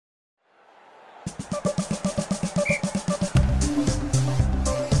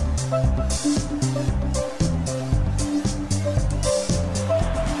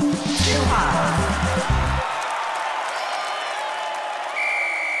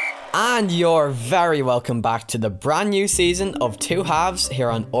And you're very welcome back to the brand new season of Two Halves here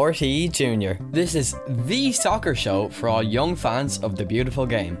on RTE Junior. This is the soccer show for all young fans of the beautiful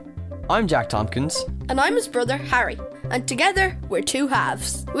game. I'm Jack Tompkins. And I'm his brother Harry, and together we're Two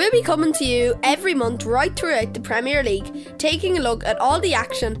Halves. We'll be coming to you every month right throughout the Premier League, taking a look at all the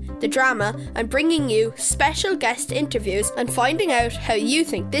action, the drama, and bringing you special guest interviews and finding out how you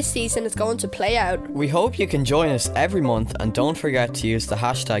think this season is going to play out. We hope you can join us every month, and don't forget to use the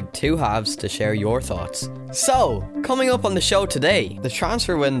hashtag Two Halves to share your thoughts. So, coming up on the show today, the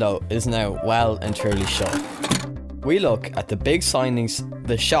transfer window is now well and truly shut. We look at the big signings,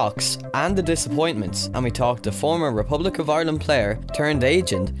 the shocks and the disappointments, and we talk to former Republic of Ireland player turned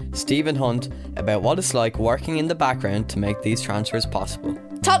agent Stephen Hunt about what it's like working in the background to make these transfers possible.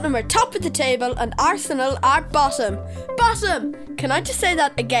 Tottenham are top of the table and Arsenal are bottom. Bottom! Can I just say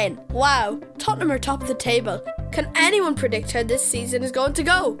that again? Wow, Tottenham are top of the table. Can anyone predict how this season is going to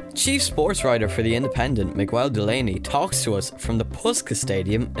go? Chief sports writer for The Independent, Miguel Delaney, talks to us from the Puska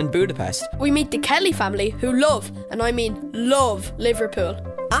Stadium in Budapest. We meet the Kelly family who love, and I mean love, Liverpool.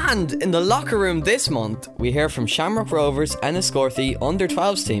 And in the locker room this month, we hear from Shamrock Rovers Enniscorthy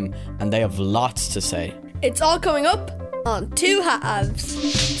under-12s team, and they have lots to say. It's all coming up on Two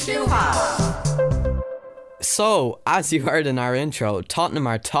Halves. Two Halves. So, as you heard in our intro, Tottenham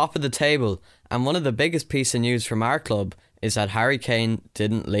are top of the table, and one of the biggest pieces of news from our club is that Harry Kane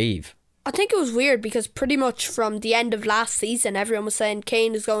didn't leave. I think it was weird because pretty much from the end of last season, everyone was saying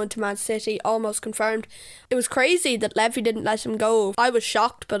Kane is going to Man City, almost confirmed. It was crazy that Levy didn't let him go. I was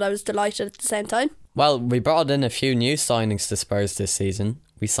shocked, but I was delighted at the same time. Well, we brought in a few new signings to Spurs this season.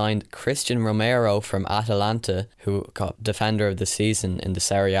 We signed Christian Romero from Atalanta, who got Defender of the Season in the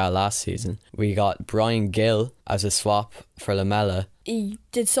Serie A last season. We got Brian Gill as a swap for Lamela. He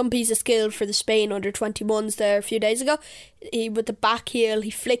did some piece of skill for the Spain under-21s there a few days ago. With the back heel, he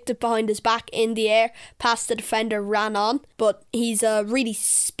flicked it behind his back in the air, past the defender, ran on. But he's a really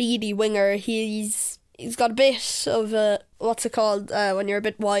speedy winger. He's got a bit of a, what's it called when you're a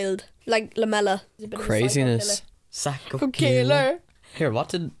bit wild, like Lamela. Craziness. Psycho killer. Here, what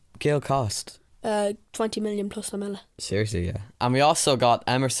did Gale cost? 20 million plus Lamela. Seriously, yeah. And we also got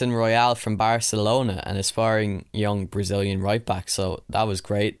Emerson Royale from Barcelona, an aspiring young Brazilian right back, so that was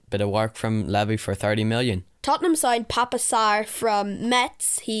great. Bit of work from Levy for 30 million. Tottenham signed Papa Sarr from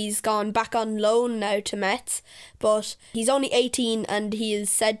Metz. He's gone back on loan now to Metz, but he's only 18 and he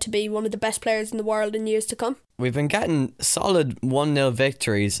is said to be one of the best players in the world in years to come. We've been getting solid 1-0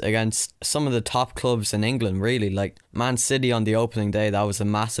 victories against some of the top clubs in England, really. Like Man City on the opening day, that was a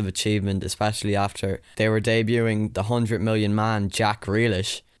massive achievement, especially after they were debuting the 100 million man Jack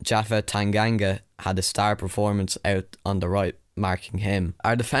Grealish. Jaffa Tanganga had a star performance out on the right, marking him.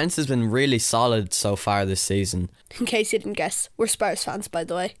 Our defence has been really solid so far this season. In case you didn't guess, we're Spurs fans, by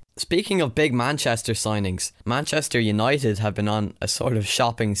the way. Speaking of big Manchester signings, Manchester United have been on a sort of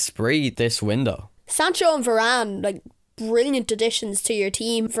shopping spree this window. Sancho and Varane, like brilliant additions to your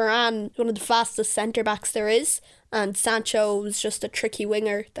team. Varane, one of the fastest centre-backs there is, and Sancho is just a tricky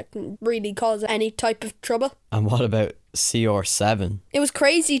winger that can really cause any type of trouble. And what about CR7? It was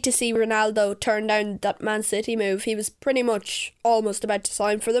crazy to see Ronaldo turn down that Man City move. He was pretty much almost about to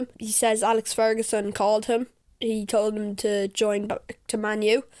sign for them. He says Alex Ferguson called him. He told him to join back to Man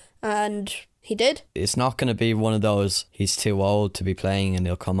U, and he did. It's not going to be one of those, he's too old to be playing and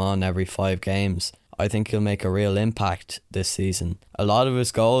he'll come on every 5 games. I think he'll make a real impact this season. A lot of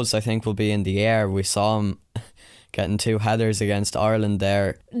his goals, I think, will be in the air. We saw him getting 2 headers against Ireland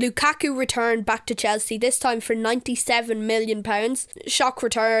there. Lukaku returned back to Chelsea, this time for £97 million. Shock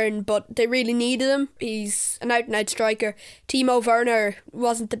return, but they really needed him. He's an out-and-out striker. Timo Werner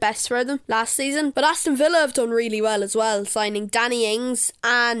wasn't the best for them last season, but Aston Villa have done really well as well, signing Danny Ings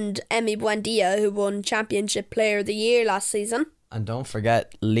and Emi Buendia, who won Championship Player of the Year last season. And don't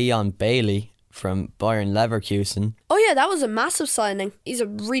forget Leon Bailey from Bayern Leverkusen. Oh yeah, that was a massive signing. He's a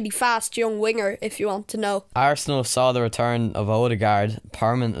really fast young winger, if you want to know. Arsenal saw the return of Odegaard,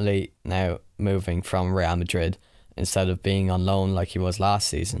 permanently now moving from Real Madrid instead of being on loan like he was last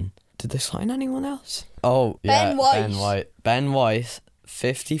season. Did they sign anyone else? Oh yeah, Ben White,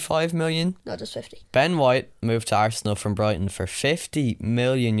 55 million? No, just 50. Ben White moved to Arsenal from Brighton for €50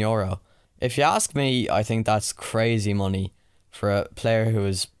 million. If you ask me, I think that's crazy money for a player who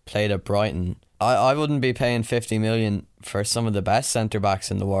has played at Brighton. I wouldn't be paying 50 million for some of the best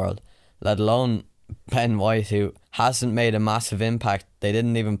centre-backs in the world, let alone Ben White, who hasn't made a massive impact. They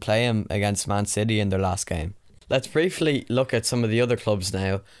didn't even play him against Man City in their last game. Let's briefly look at some of the other clubs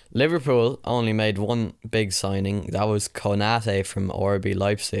now. Liverpool only made one big signing. That was Konate from RB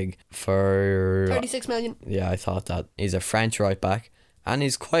Leipzig for 36 million. Yeah, I thought that. He's a French right back. and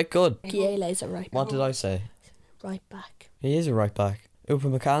he's quite good. Kiele's a right back. What did I say? Right back. He is a right back.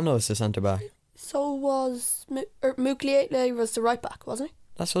 Upamecano is the centre back. So was Mukiele was the right back, wasn't he?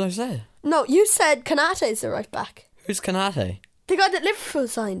 That's what I said. No, you said Kanate is the right back. Who's Kanate? The guy that Liverpool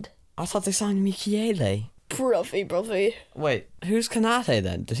signed. I thought they signed Michele. Bruffy. Wait, who's Kanate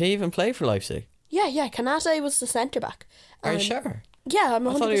then? Did he even play for Leipzig? Yeah, Kanate was the centre back. Are you sure? Yeah, I'm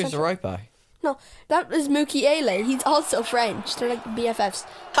 100% I thought he was the sure. right back. No, that is Mukiele. He's also French. They're like BFFs.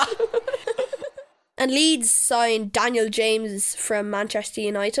 And Leeds signed Daniel James from Manchester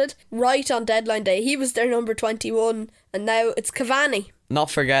United right on deadline day. He was their number 21, and now it's Cavani. Not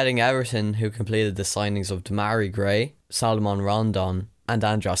forgetting Everton, who completed the signings of Damari Gray, Salomon Rondon, and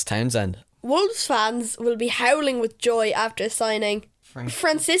Andros Townsend. Wolves fans will be howling with joy after signing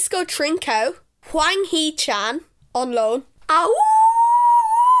Francisco Trincao, Hwang Hee-chan on loan. Ow!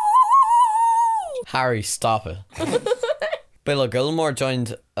 Harry, stop it. Bill Gilmore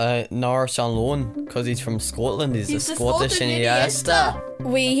joined Norwich on loan because he's from Scotland. He's the Scottish Iniesta.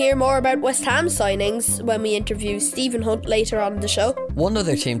 We hear more about West Ham signings when we interview Stephen Hunt later on in the show. One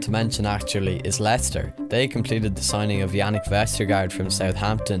other team to mention actually is Leicester. They completed the signing of Yannick Vestergaard from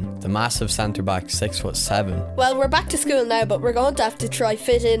Southampton, the massive centre-back 6'7". Well, we're back to school now, but we're going to have to try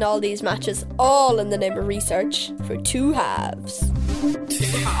fit in all these matches, all in the name of research, for two halves.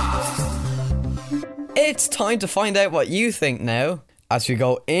 It's time to find out what you think now as we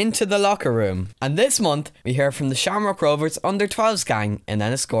go into the locker room. And this month, we hear from the Shamrock Rovers under-12s gang in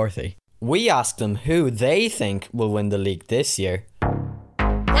Enniscorthy. We asked them who they think will win the league this year.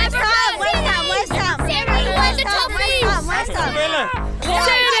 West Ham.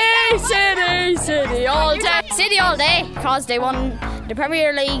 City all day. City all day, because they won the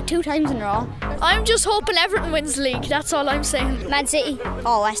Premier League 2 times in a row. I'm just hoping Everton wins the league, that's all I'm saying. Man City.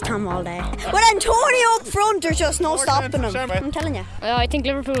 Oh, West Ham all day. With Antonio up front, there's just no stopping him. I'm telling you. I think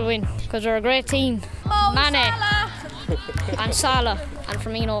Liverpool will win, because they're a great team. Mane and Salah and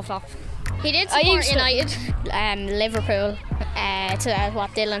Firmino flop. He did support United. Liverpool, to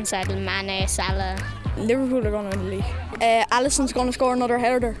what Dylan said, Mane, Salah. Liverpool are going to win the league. Alisson's going to score another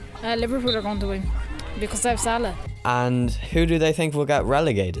header. Liverpool are going to win, because they have Salah. And who do they think will get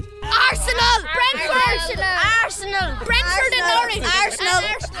relegated? Arsenal! Brentford! Arsenal! Brentford and Norwich!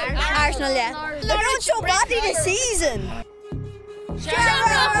 Arsenal, yeah. They're not so body this season.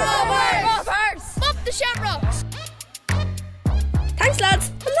 Shamrock Rovers! Up the Shamrocks! Thanks,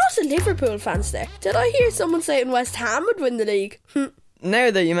 lads. A lot of Liverpool fans there. Did I hear someone saying West Ham would win the league?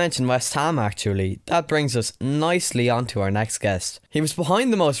 Now that you mention West Ham actually, that brings us nicely on to our next guest. He was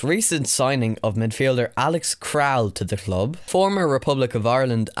behind the most recent signing of midfielder Alex Kral to the club, former Republic of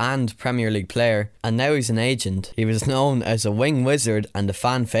Ireland and Premier League player, and now he's an agent. He was known as a wing wizard and a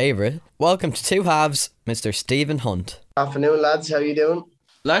fan favourite. Welcome to Two Halves, Mr. Stephen Hunt. Afternoon, lads. How you doing?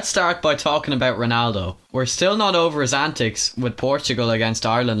 Let's start by talking about Ronaldo. We're still not over his antics with Portugal against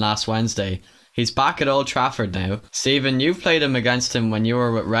Ireland last Wednesday. He's back at Old Trafford now. Stephen, you've played him against him when you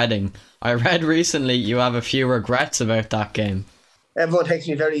were with Reading. I read recently you have a few regrets about that game. Everyone takes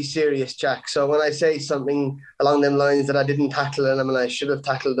me very serious, Jack. So when I say something along them lines that I didn't tackle him and I should have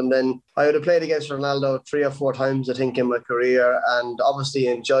tackled him, then I would have played against Ronaldo 3 or 4 times, I think, in my career, and obviously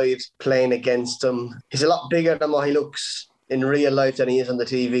enjoyed playing against him. He's a lot bigger than what he looks in real life than he is on the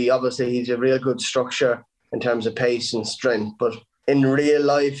TV. Obviously, he's a real good structure in terms of pace and strength, but in real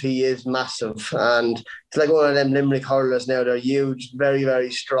life, he is massive, and it's like one of them Limerick hurlers now. They're huge, very,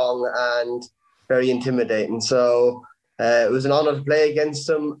 very strong, and very intimidating. So it was an honour to play against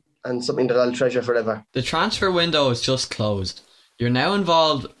him, and something that I'll treasure forever. The transfer window is just closed. You're now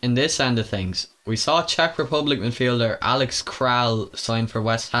involved in this end of things. We saw Czech Republic midfielder Alex Kral sign for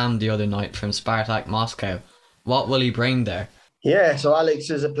West Ham the other night from Spartak Moscow. What will he bring there? Yeah, so Alex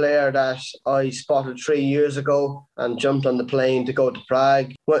is a player that I spotted 3 years ago and jumped on the plane to go to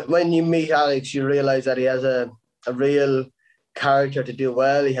Prague. When you meet Alex, you realise that he has a real character to do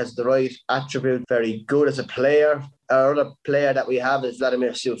well. He has the right attribute, very good as a player. Our other player that we have is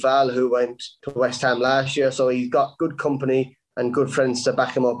Vladimir Soufal, who went to West Ham last year. So he's got good company and good friends to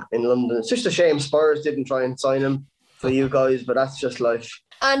back him up in London. It's just a shame Spurs didn't try and sign him for you guys, but that's just life.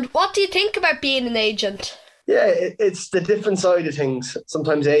 And what do you think about being an agent? Yeah, it's the different side of things.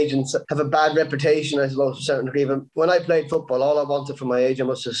 Sometimes agents have a bad reputation, I suppose, to a certain degree. But when I played football, all I wanted from my agent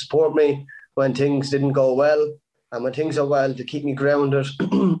was to support me when things didn't go well. And when things are well, to keep me grounded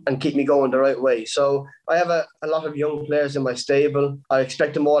and keep me going the right way. So I have a lot of young players in my stable. I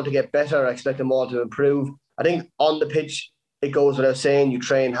expect them all to get better. I expect them all to improve. I think on the pitch, it goes without saying, you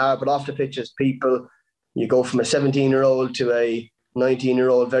train hard. But off the pitch, as people, you go from a 17-year-old to a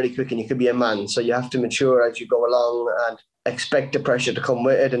 19-year-old very quick, and you could be a man. So you have to mature as you go along, and expect the pressure to come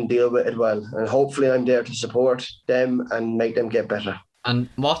with it and deal with it well. And hopefully I'm there to support them and make them get better. And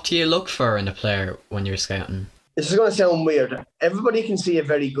what do you look for in a player when you're scouting? This is going to sound weird. Everybody can see a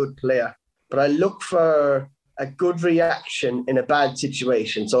very good player, but I look for a good reaction in a bad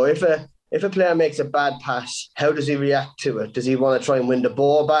situation. So if a player makes a bad pass, how does he react to it? Does he want to try and win the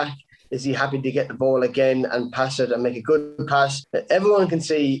ball back? Is he happy to get the ball again and pass it and make a good pass? Everyone can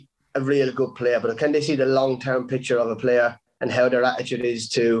see a real good player, but can they see the long-term picture of a player and how their attitude is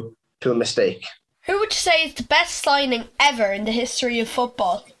to a mistake? Who would you say is the best signing ever in the history of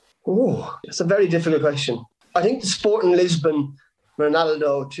football? Oh, that's a very difficult question. I think the Sporting Lisbon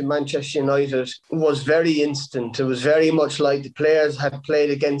Ronaldo to Manchester United was very instant. It was very much like the players had played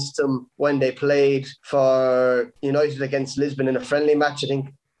against him when they played for United against Lisbon in a friendly match. I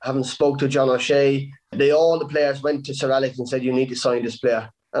think, having spoke to John O'Shea, all the players went to Sir Alex and said, you need to sign this player.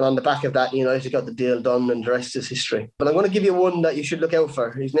 And on the back of that, United got the deal done and the rest is history. But I'm going to give you one that you should look out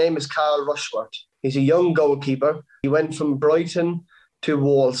for. His name is Carl Rushworth. He's a young goalkeeper. He went from Brighton to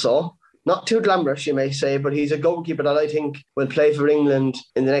Walsall. Not too glamorous, you may say, but he's a goalkeeper that I think will play for England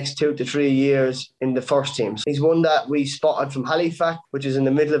in the next 2 to 3 years in the first teams. He's one that we spotted from Halifax, which is in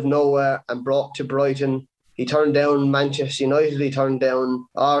the middle of nowhere, and brought to Brighton. He turned down Manchester United, he turned down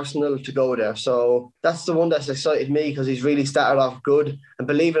Arsenal to go there. So that's the one that's excited me because he's really started off good. And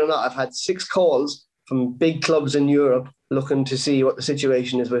believe it or not, I've had 6 calls from big clubs in Europe looking to see what the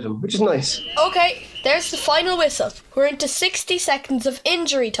situation is with him, which is nice. Okay, there's the final whistle. We're into 60 seconds of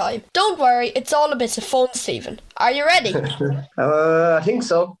injury time. Don't worry, it's all a bit of fun, Stephen. Are you ready? I think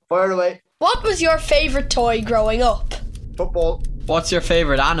so. Fire away. What was your favourite toy growing up? Football. What's your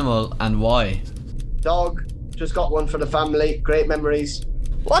favourite animal and why? Dog. Just got one for the family. Great memories.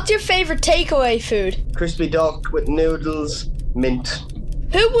 What's your favourite takeaway food? Crispy duck with noodles, mint.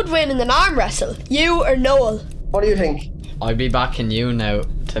 Who would win in an arm wrestle, you or Noel? What do you think? I'd be backing you now,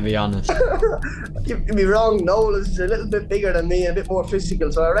 to be honest. You'd be wrong. Noel is a little bit bigger than me and a bit more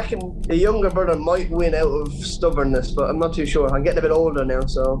physical, so I reckon the younger brother might win out of stubbornness, but I'm not too sure. I'm getting a bit older now,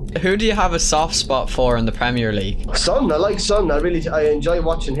 so... Who do you have a soft spot for in the Premier League? Son. I like Son. I enjoy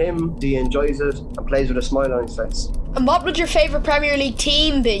watching him. He enjoys it and plays with a smile on his face. And what would your favourite Premier League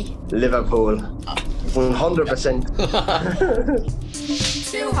team be? Liverpool.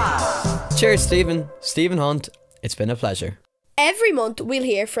 100%. Cheers, Stephen. Stephen Hunt. It's been a pleasure. Every month we'll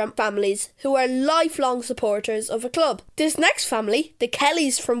hear from families who are lifelong supporters of a club. This next family, the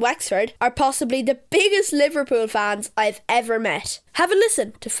Kellys from Wexford, are possibly the biggest Liverpool fans I've ever met. Have a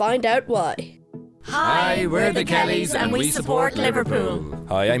listen to find out why. Hi, we're the Kellys and we support Liverpool.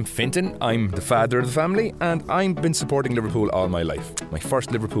 Hi, I'm Fintan. I'm the father of the family and I've been supporting Liverpool all my life. My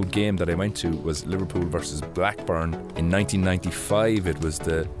first Liverpool game that I went to was Liverpool versus Blackburn in 1995. It was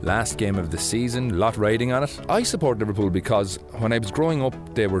the last game of the season, lot riding on it. I support Liverpool because when I was growing up,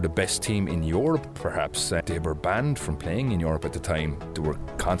 they were the best team in Europe, perhaps. They were banned from playing in Europe at the time. They were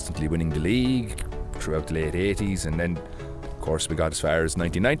constantly winning the league throughout the late 80s, and then of course we got as far as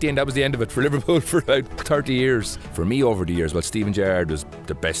 1990, and that was the end of it for Liverpool for about 30 years. For me over the years, well, Steven Gerrard was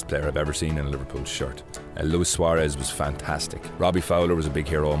the best player I've ever seen in a Liverpool shirt. Luis Suarez was fantastic. Robbie Fowler was a big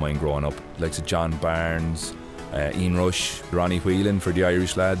hero of mine growing up. Likes of John Barnes, Ian Rush, Ronnie Whelan for the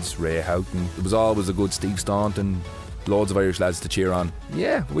Irish lads, Ray Houghton. There was always a good Steve Staunton, loads of Irish lads to cheer on.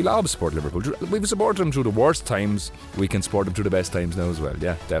 Yeah, we'll always support Liverpool. We've supported them through the worst times. We can support them through the best times now as well.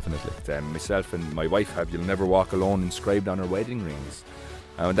 Yeah, definitely. Myself and my wife have "You'll Never Walk Alone" inscribed on our wedding rings.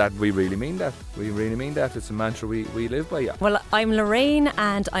 And that, we really mean that. We really mean that. It's a mantra we live by. Yeah. Well, I'm Lorraine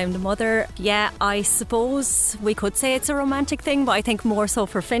and I'm the mother. Yeah, I suppose we could say it's a romantic thing, but I think more so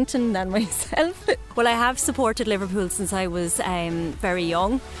for Fintan than myself. Well, I have supported Liverpool since I was very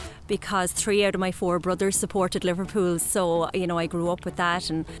young, because 3 out of my 4 brothers supported Liverpool, so I grew up with that.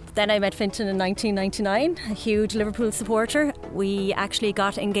 And then I met Fintan in 1999, a huge Liverpool supporter. We actually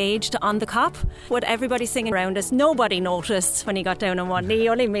got engaged on the Cop with everybody singing around us. Nobody noticed when he got down on one knee,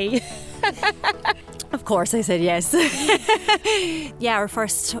 only me. Of course I said yes. Yeah, our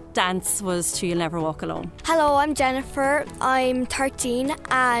first dance was to "You'll Never Walk Alone." Hello, I'm Jennifer. I'm 13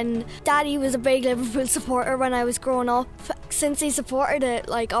 and Daddy was a big Liverpool supporter when I was growing up. Since he supported it,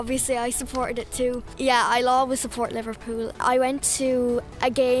 obviously I supported it too. Yeah, I'll always support Liverpool. I went to a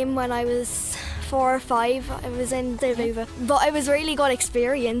game when I was 4 or 5. I was in the Viva, but it was a really good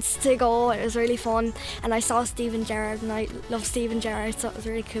experience to go. It was really fun, and I saw Steven Gerrard, and I love Steven Gerrard, so it was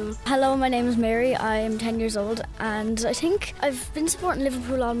really cool. Hello, my name is Mary. I'm 10 years old, and I think I've been supporting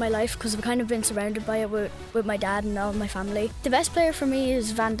Liverpool all my life because I've kind of been surrounded by it with my dad and all my family. The best player for me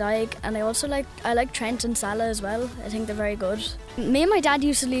is Van Dijk, and I like Trent and Salah as well. I think they're very good. Me and my dad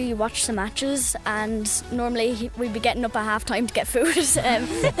usually watch the matches, and normally we'd be getting up at half time to get food.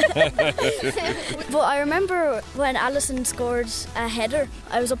 But I remember when Alisson scored a header,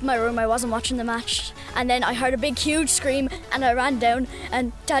 I was up in my room, I wasn't watching the match, and then I heard a big huge scream and I ran down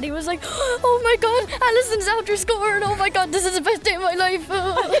and Daddy was like, oh my God, Alisson's after scoring, oh my God, this is the best day of my life.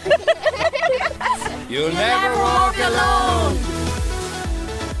 You'll never walk alone.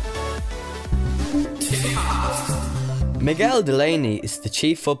 Miguel Delaney is the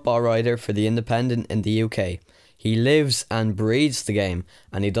chief football writer for The Independent in the UK. He lives and breathes the game,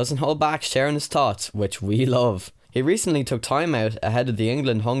 and he doesn't hold back sharing his thoughts, which we love. He recently took time out ahead of the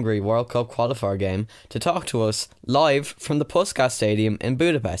England-Hungary World Cup qualifier game to talk to us live from the Puskás Stadium in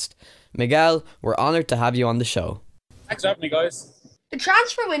Budapest. Miguel, we're honoured to have you on the show. Thanks for having me, guys. The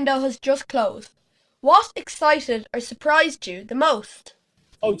transfer window has just closed. What excited or surprised you the most?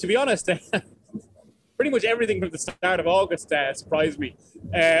 Oh, to be honest, pretty much everything from the start of August surprised me.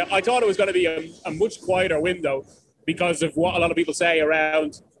 I thought it was going to be a much quieter window because of what a lot of people say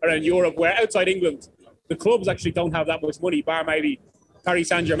around Europe, where outside England, the clubs actually don't have that much money, bar maybe Paris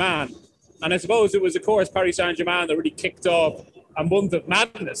Saint-Germain. And I suppose it was, of course, Paris Saint-Germain that really kicked off a month of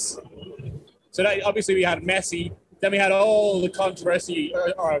madness. So that, obviously we had Messi, then we had all the controversy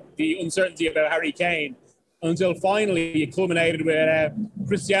or the uncertainty about Harry Kane, until finally it culminated with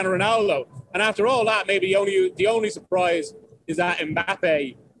Cristiano Ronaldo. And after all that, maybe the only surprise is that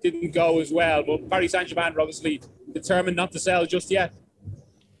Mbappe didn't go as well. But Paris Saint-Germain are obviously determined not to sell just yet.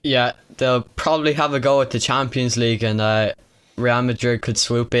 Yeah, they'll probably have a go at the Champions League, and Real Madrid could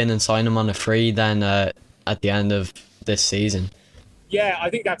swoop in and sign him on a free then at the end of this season. Yeah, I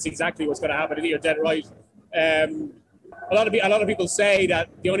think that's exactly what's going to happen. I think you're dead right. A lot of people say that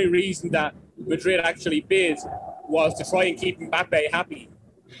the only reason that Madrid actually bid was to try and keep Mbappe happy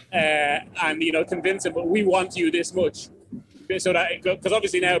and convince him, but we want you this much, so that because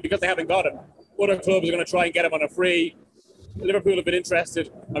obviously now, because they haven't got him, other clubs are going to try and get him on a free. Liverpool have been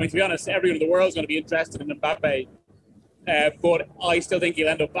interested. I mean, to be honest, everyone in the world is going to be interested in Mbappe, but I still think he'll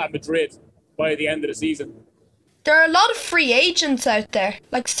end up at Madrid by the end of the season. There are a lot of free agents out there,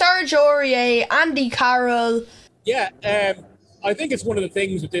 like Serge Aurier, Andy Carroll. Yeah, I think it's one of the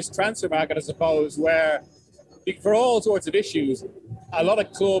things with this transfer market, I suppose, where for all sorts of issues, a lot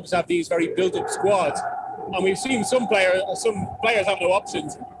of clubs have these very built-up squads, and we've seen some players have no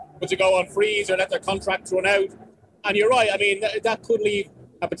options but to go on freeze or let their contracts run out. And you're right, I mean, that could leave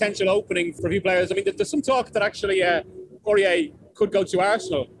a potential opening for a few players. I mean, there's some talk that actually Aurier could go to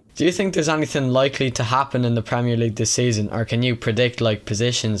Arsenal. Do you think there's anything likely to happen in the Premier League this season, or can you predict like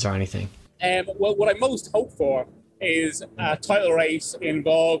positions or anything? Well, what I most hope for is a title race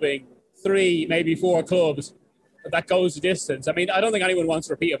involving 3, maybe 4 clubs that goes the distance. I mean, I don't think anyone wants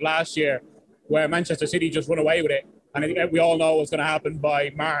a repeat of last year where Manchester City just run away with it. And I think we all know what's going to happen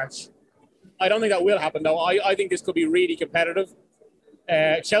by March. I don't think that will happen, though. I think this could be really competitive.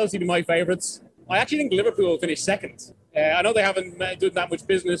 Chelsea be my favourites. I actually think Liverpool will finish second. I know they haven't done that much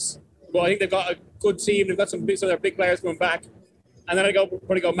business, but I think they've got a good team. They've got some of their big players coming back. And then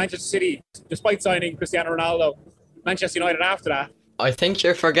probably go Manchester City, despite signing Cristiano Ronaldo. Manchester United after that. I think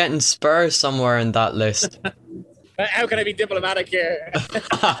you're forgetting Spurs somewhere in that list. How can I be diplomatic here?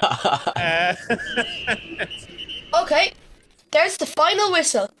 Okay, there's the final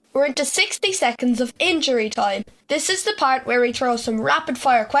whistle. We're into 60 seconds of injury time. This is the part where we throw some rapid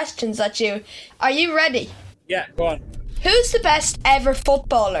fire questions at you. Are you ready? Yeah, go on. Who's the best ever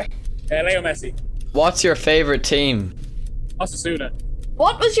footballer? Leo Messi. What's your favourite team? Osasuna.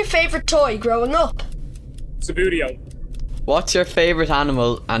 What was your favourite toy growing up? Subbuteo. What's your favourite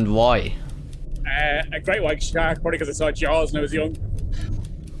animal and why? A great white shark, probably because I saw Jaws when I was young.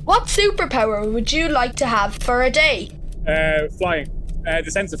 What superpower would you like to have for a day? Flying.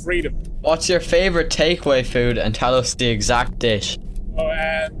 The sense of freedom. What's your favourite takeaway food, and tell us the exact dish?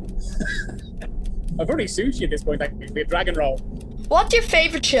 I've probably sushi at this point, actually, a dragon roll. What's your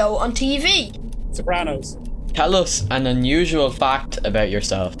favourite show on TV? Sopranos. Tell us an unusual fact about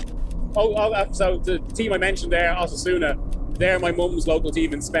yourself. So the team I mentioned there, Osasuna, they're my mum's local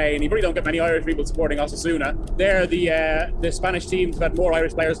team in Spain. You probably don't get many Irish people supporting Osasuna. They're the Spanish team that had more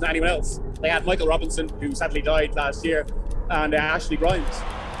Irish players than anyone else. They had Michael Robinson, who sadly died last year, and Ashley Grimes.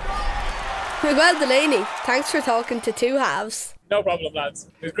 Miguel Delaney, thanks for talking to Two Halves. No problem, lads.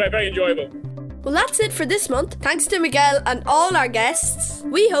 It was great, very enjoyable. Well, that's it for this month. Thanks to Miguel and all our guests.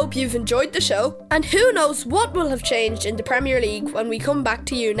 We hope you've enjoyed the show. And who knows what will have changed in the Premier League when we come back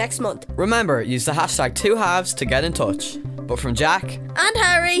to you next month. Remember, use the hashtag 2halves to get in touch. But from Jack and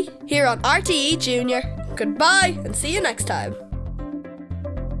Harry, here on RTE Junior, goodbye and see you next time.